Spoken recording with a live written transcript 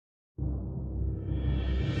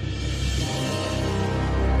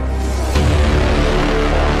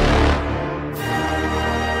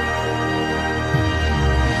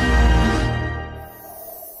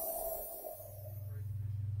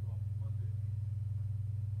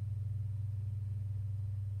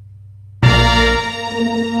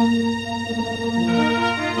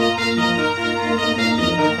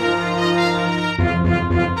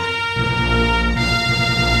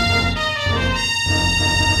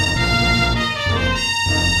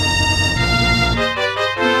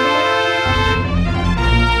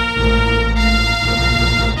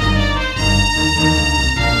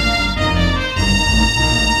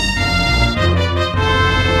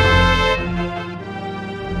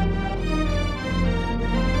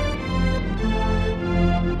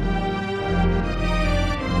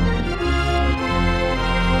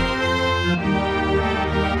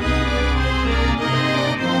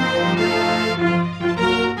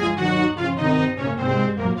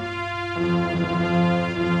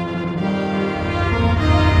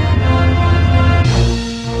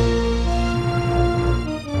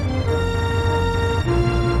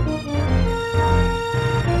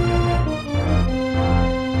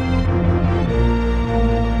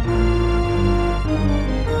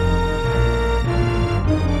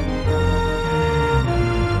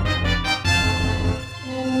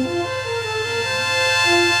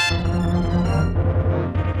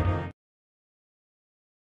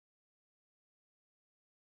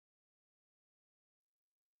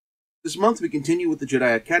This month we continue with the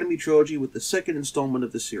Jedi Academy trilogy with the second installment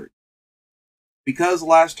of the series. Because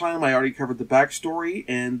last time I already covered the backstory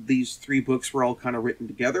and these three books were all kind of written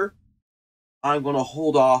together, I'm going to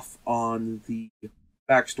hold off on the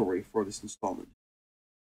backstory for this installment.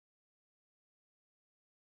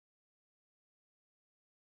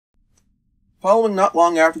 Following not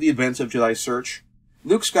long after the events of Jedi Search,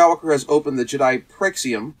 Luke Skywalker has opened the Jedi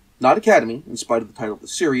Praxium, not Academy, in spite of the title of the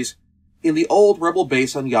series, in the old Rebel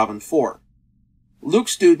base on Yavin 4.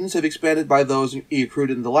 Luke's students have expanded by those he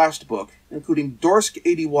recruited in the last book, including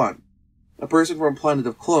Dorsk-81, a person from a planet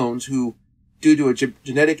of clones who, due to a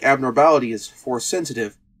genetic abnormality, is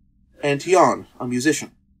Force-sensitive, and Tion, a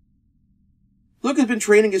musician. Luke has been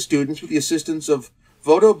training his students with the assistance of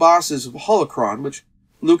Voto Bas's holocron, which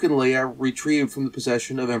Luke and Leia retrieved from the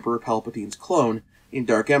possession of Emperor Palpatine's clone in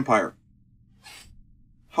Dark Empire.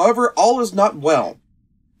 However, all is not well.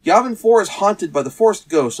 Yavin 4 is haunted by the forced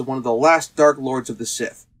ghost of one of the last Dark Lords of the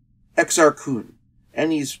Sith, Exar Kun,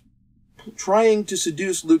 and he's trying to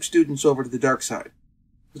seduce Luke's students over to the dark side,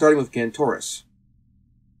 starting with Gantoris.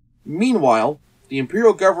 Meanwhile, the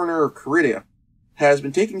Imperial Governor of Caridia has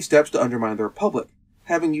been taking steps to undermine the Republic,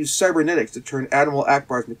 having used cybernetics to turn Admiral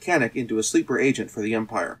Akbar's mechanic into a sleeper agent for the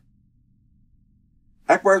Empire.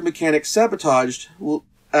 Akbar's mechanic sabotaged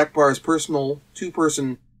Akbar's personal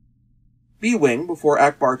two-person B-Wing before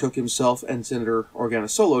Akbar took himself and Senator Organa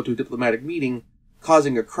Solo to a diplomatic meeting,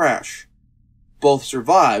 causing a crash. Both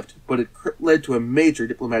survived, but it led to a major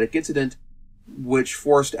diplomatic incident, which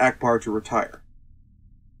forced Akbar to retire.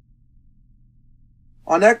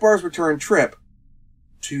 On Akbar's return trip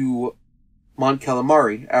to Mon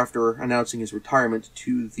Calamari, after announcing his retirement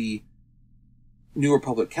to the New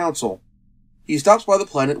Republic Council, he stops by the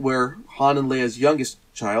planet where Han and Leia's youngest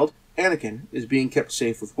child, Anakin, is being kept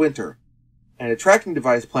safe with Winter, and a tracking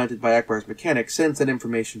device planted by Akbar's mechanic sends that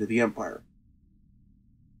information to the Empire.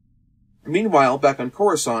 Meanwhile, back on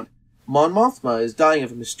Coruscant, Mon Mothma is dying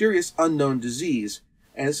of a mysterious unknown disease,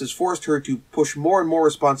 and this has forced her to push more and more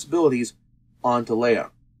responsibilities onto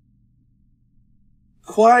Leia.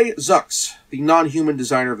 Kwai Zux, the non-human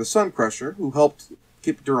designer of the Sun Crusher, who helped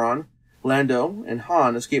Kip Duran, Lando, and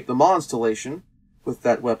Han escape the Maw installation with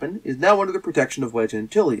that weapon, is now under the protection of Wedge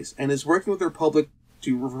Antilles, and is working with the Republic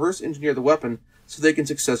to reverse engineer the weapon so they can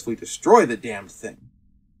successfully destroy the damned thing.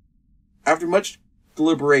 After much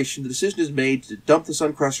deliberation, the decision is made to dump the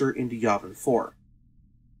Sun Crusher into Yavin 4.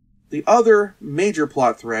 The other major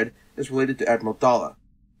plot thread is related to Admiral Dalla.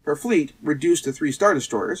 Her fleet, reduced to 3 Star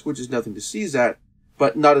Destroyers, which is nothing to seize at,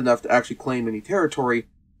 but not enough to actually claim any territory,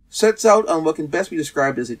 sets out on what can best be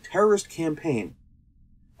described as a terrorist campaign,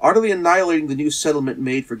 utterly annihilating the new settlement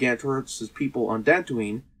made for Gantoris' people on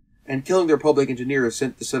Dantooine, and killing the Republic engineers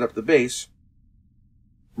sent to set up the base,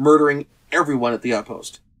 murdering everyone at the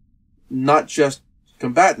outpost. Not just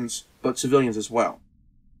combatants, but civilians as well.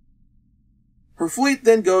 Her fleet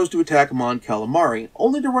then goes to attack Mon Calamari,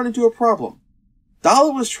 only to run into a problem.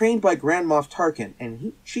 Dalla was trained by Grand Moff Tarkin,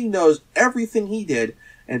 and she knows everything he did,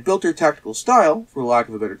 and built her tactical style, for lack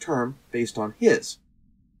of a better term, based on his.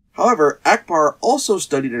 However, Akbar also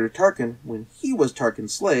studied under Tarkin when he was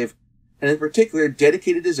Tarkin's slave, and in particular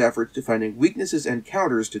dedicated his efforts to finding weaknesses and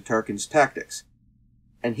counters to Tarkin's tactics.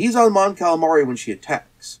 And he's on Mon Calamari when she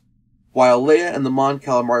attacks, while Leia and the Mon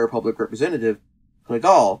Calamari Republic representative,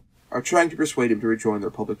 Kligal, are trying to persuade him to rejoin the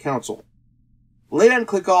Republic Council. Leia and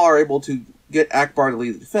Kligal are able to get Akbar to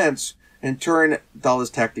lead the defense and turn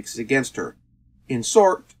Dalla's tactics against her, In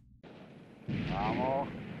short, Amo,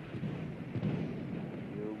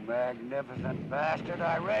 you magnificent bastard,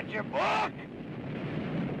 I read your book!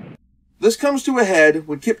 this comes to a head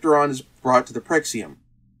when Kyp Durron is brought to the Prexium.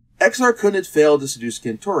 Exar couldn't have failed to seduce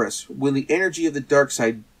Kentoris when the energy of the dark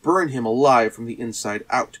side burned him alive from the inside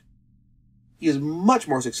out. He is much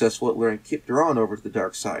more successful at luring Kyp Durron over to the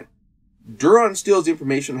dark side. Durron steals the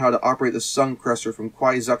information on how to operate the Sun Crusher from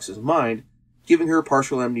Kwai Zux's mind, giving her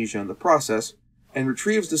partial amnesia in the process, and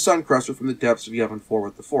retrieves the Sun Crusher from the depths of Yavin 4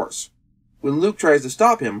 with the Force. When Luke tries to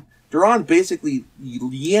stop him, Durron basically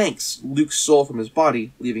yanks Luke's soul from his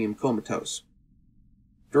body, leaving him comatose.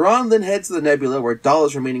 Durron then heads to the nebula where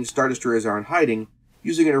Daala's remaining Star Destroyers are in hiding,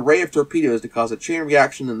 using an array of torpedoes to cause a chain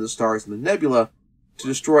reaction in the stars in the nebula to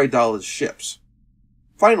destroy Daala's ships.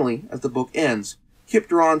 Finally, as the book ends, Kyp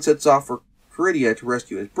Durron sets off for Caridia to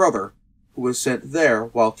rescue his brother, who was sent there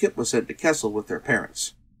while Kyp was sent to Kessel with their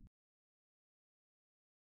parents.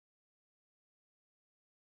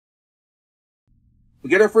 We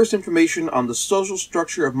get our first information on the social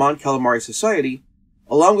structure of Mon Calamari society,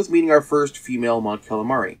 along with meeting our first female Mon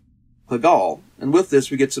Calamari, Plagal, and with this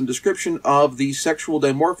we get some description of the sexual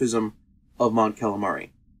dimorphism of Mon Calamari.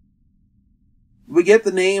 We get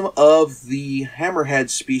the name of the hammerhead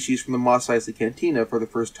species from the Mos Eisley Cantina for the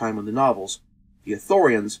first time in the novels, the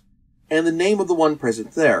Ithorians, and the name of the one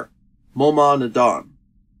present there, Moma Nadan.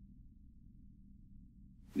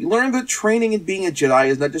 We learn that training and being a Jedi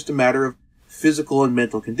is not just a matter of physical and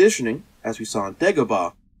mental conditioning, as we saw in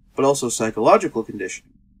Dagobah, but also psychological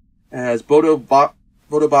conditioning, as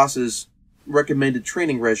Vodobas's recommended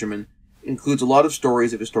training regimen includes a lot of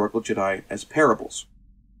stories of historical Jedi as parables.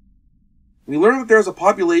 We learn that there is a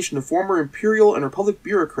population of former Imperial and Republic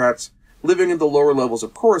bureaucrats living in the lower levels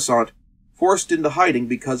of Coruscant, forced into hiding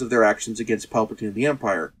because of their actions against Palpatine and the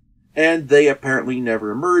Empire, and they apparently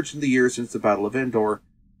never emerged in the years since the Battle of Endor,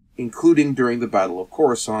 including during the Battle of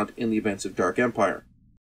Coruscant in the events of Dark Empire.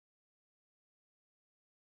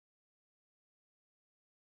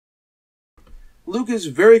 Luke is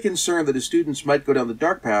very concerned that his students might go down the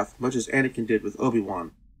dark path, much as Anakin did with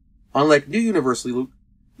Obi-Wan. Unlike New Universe Luke,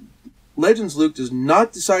 Legends Luke does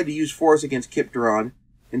not decide to use Force against Kyp Durron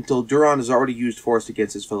until Durron has already used Force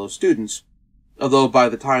against his fellow students, although by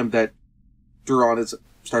the time that Durron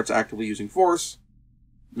starts actively using Force,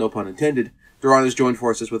 no pun intended, Durron has joined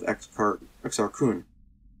forces with Exar Kun.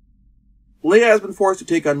 Leia has been forced to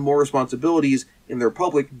take on more responsibilities in the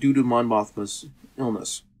Republic due to Mon Mothma's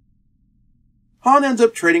illness. Han ends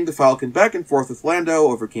up trading the Falcon back and forth with Lando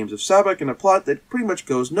over games of Sabak in a plot that pretty much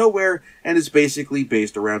goes nowhere and is basically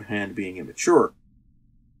based around Han being immature.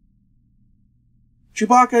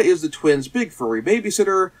 Chewbacca is the twins' big furry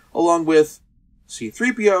babysitter, along with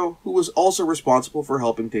C-3PO, who was also responsible for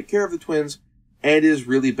helping take care of the twins, and is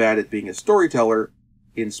really bad at being a storyteller,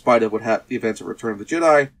 in spite of the events of Return of the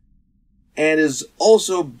Jedi, and is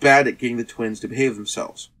also bad at getting the twins to behave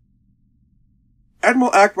themselves. Admiral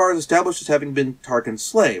Akbar is established as having been Tarkin's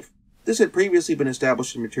slave. This had previously been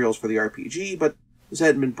established in materials for the RPG, but this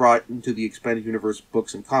hadn't been brought into the Expanded Universe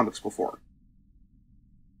books and comics before.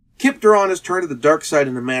 Kyp Durron has turned to the dark side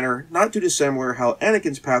in a manner not too dissimilar how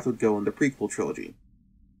Anakin's path would go in the prequel trilogy.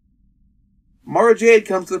 Mara Jade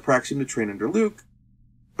comes to the Praxium to train under Luke,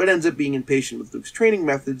 but ends up being impatient with Luke's training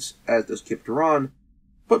methods, as does Kyp Durron,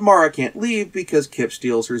 but Mara can't leave because Kyp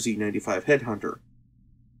steals her Z-95 headhunter.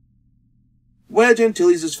 Wedge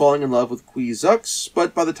Antilles is falling in love with Kwai Zux,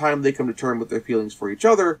 but by the time they come to terms with their feelings for each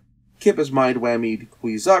other, Kyp has mind-whammied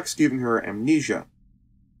Kwai Zux, giving her amnesia.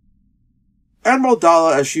 Admiral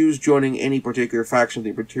Daala eschews joining any particular faction of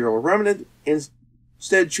the Imperial Remnant,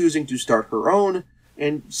 instead choosing to start her own,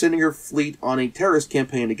 and sending her fleet on a terrorist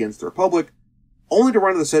campaign against the Republic, only to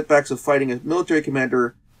run into the setbacks of fighting a military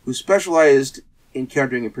commander who specialized in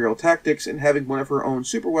countering Imperial tactics and having one of her own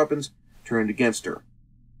superweapons turned against her.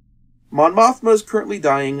 Mon Mothma is currently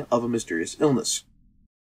dying of a mysterious illness.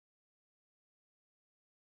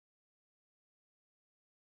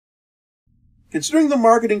 Considering the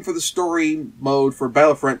marketing for the story mode for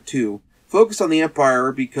Battlefront 2 focused on the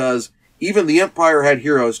Empire because even the Empire had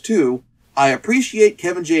heroes too, I appreciate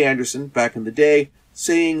Kevin J. Anderson, back in the day,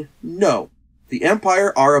 saying, no, the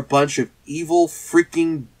Empire are a bunch of evil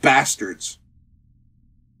freaking bastards.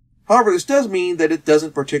 However, this does mean that it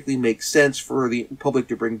doesn't particularly make sense for the Republic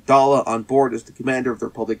to bring Daala on board as the commander of the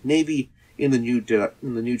Republic Navy in the new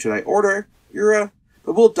Jedi Order era,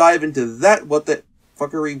 but we'll dive into that what the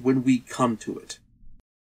fuckery when we come to it.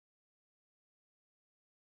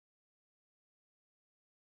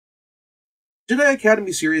 Jedi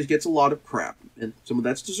Academy series gets a lot of crap, and some of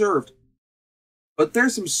that's deserved. But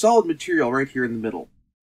there's some solid material right here in the middle.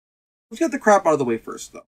 Let's get the crap out of the way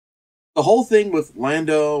first, though. The whole thing with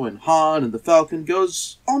Lando and Han and the Falcon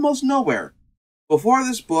goes almost nowhere. Before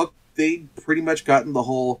this book, they'd pretty much gotten the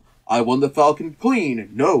whole, I won the Falcon clean,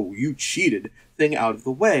 no, you cheated, thing out of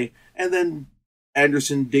the way, and then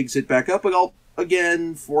Anderson digs it back up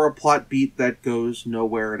again for a plot beat that goes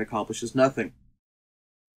nowhere and accomplishes nothing.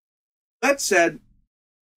 That said,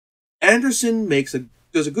 Anderson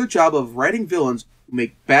does a good job of writing villains who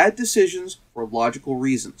make bad decisions for logical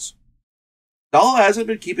reasons. Dahl hasn't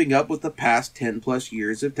been keeping up with the past 10+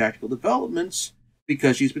 years of tactical developments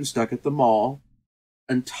because she's been stuck at the mall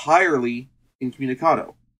entirely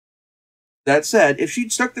incommunicado. That said, if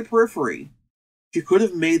she'd stuck to periphery, she could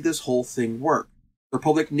have made this whole thing work. The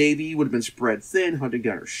Republic Navy would have been spread thin, hunting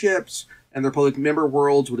down her ships, and the Republic member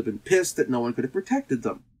worlds would have been pissed that no one could have protected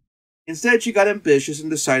them. Instead, she got ambitious and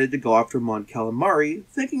decided to go after Mon Calamari,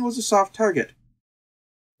 thinking it was a soft target.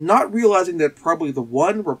 Not realizing that probably the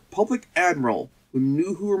one Republic admiral who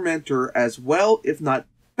knew her mentor as well, if not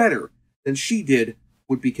better, than she did,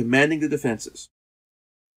 would be commanding the defenses.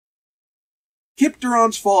 Kip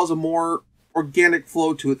Duran's fall has a more organic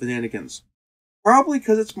flow to it than Anakin's, probably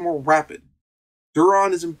because it's more rapid.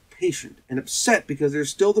 Duran is impatient and upset because there's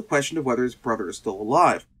still the question of whether his brother is still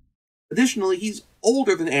alive. Additionally, he's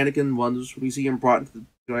older than Anakin was when we see him brought into the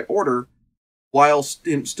Jedi Order, while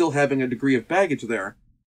still having a degree of baggage there.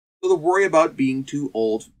 So the worry about being too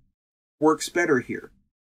old works better here.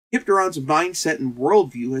 Kip Duran's mindset and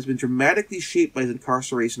worldview has been dramatically shaped by his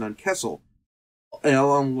incarceration on Kessel,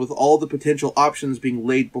 along with all the potential options being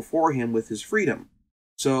laid before him with his freedom.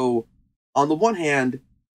 So, on the one hand,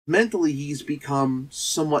 mentally he's become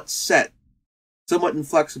somewhat set, somewhat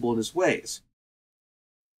inflexible in his ways.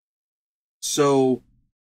 So,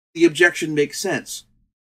 the objection makes sense.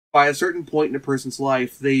 By a certain point in a person's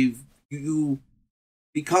life, you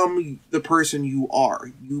become the person you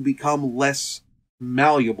are. You become less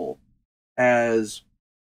malleable as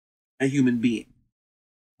a human being.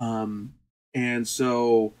 And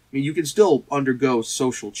so, I mean, you can still undergo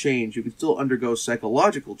social change. You can still undergo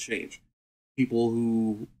psychological change. People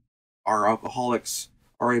who are alcoholics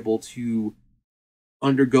are able to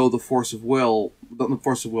undergo the force of will, not the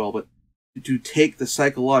force of will, but to take the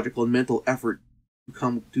psychological and mental effort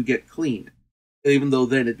to get cleaned. Even though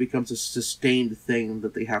then it becomes a sustained thing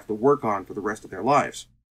that they have to work on for the rest of their lives.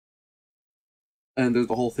 And there's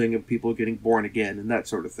the whole thing of people getting born again and that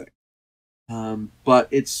sort of thing. But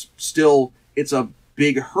it's a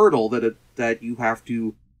big hurdle that you have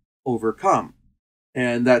to overcome.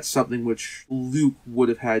 And that's something which Luke would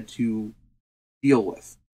have had to deal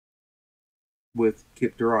with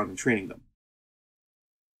Kip Duran and training them.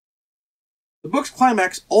 The book's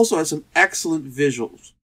climax also has some excellent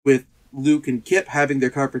visuals, with Luke and Kip having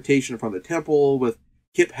their confrontation in front of the temple, with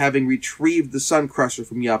Kip having retrieved the Sun Crusher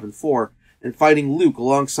from Yavin 4, and fighting Luke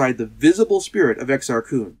alongside the visible spirit of Exar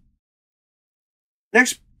Kun.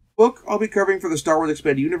 Next book I'll be covering for the Star Wars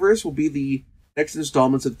Expanded Universe will be the next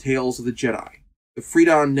installments of Tales of the Jedi, the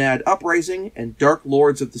Freedon Nad Uprising, and Dark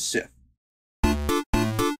Lords of the Sith.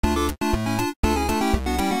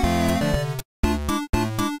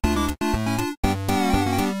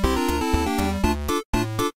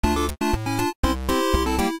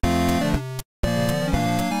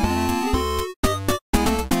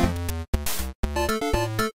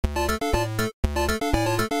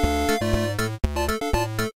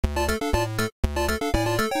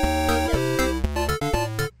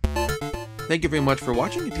 Thank you very much for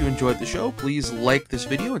watching. If you enjoyed the show, please like this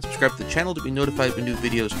video and subscribe to the channel to be notified when new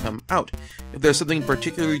videos come out. If there's something in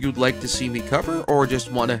particular you'd like to see me cover, or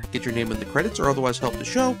just want to get your name in the credits or otherwise help the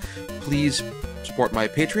show, please support my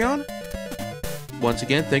Patreon. Once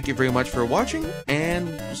again, thank you very much for watching, and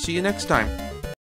we'll see you next time.